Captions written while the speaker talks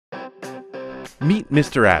Meet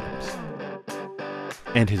Mr. Adams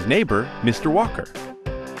and his neighbor, Mr. Walker.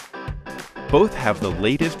 Both have the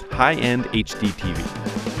latest high-end HD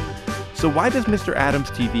TV. So why does Mr. Adams'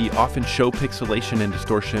 TV often show pixelation and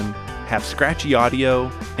distortion, have scratchy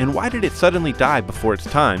audio, and why did it suddenly die before its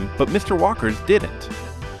time, but Mr. Walker's didn't?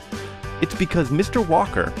 It's because Mr.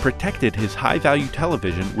 Walker protected his high-value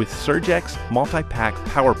television with Surgex MultiPak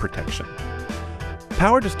power protection.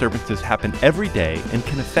 Power disturbances happen every day and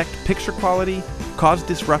can affect picture quality, cause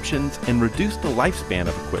disruptions, and reduce the lifespan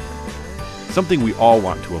of equipment, something we all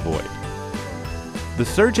want to avoid. The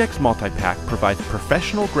Surgex MultiPak provides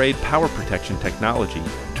professional-grade power protection technology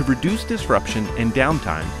to reduce disruption and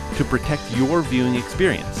downtime to protect your viewing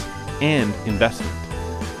experience and investment.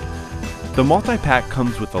 The MultiPak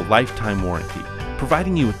comes with a lifetime warranty,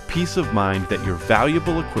 providing you with peace of mind that your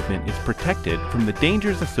valuable equipment is protected from the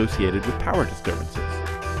dangers associated with power disturbances.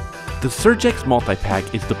 The Surgex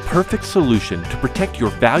MultiPak is the perfect solution to protect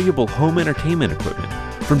your valuable home entertainment equipment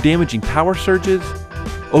from damaging power surges,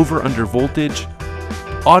 over/under voltage,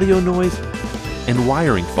 audio noise, and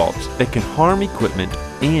wiring faults that can harm equipment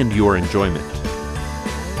and your enjoyment.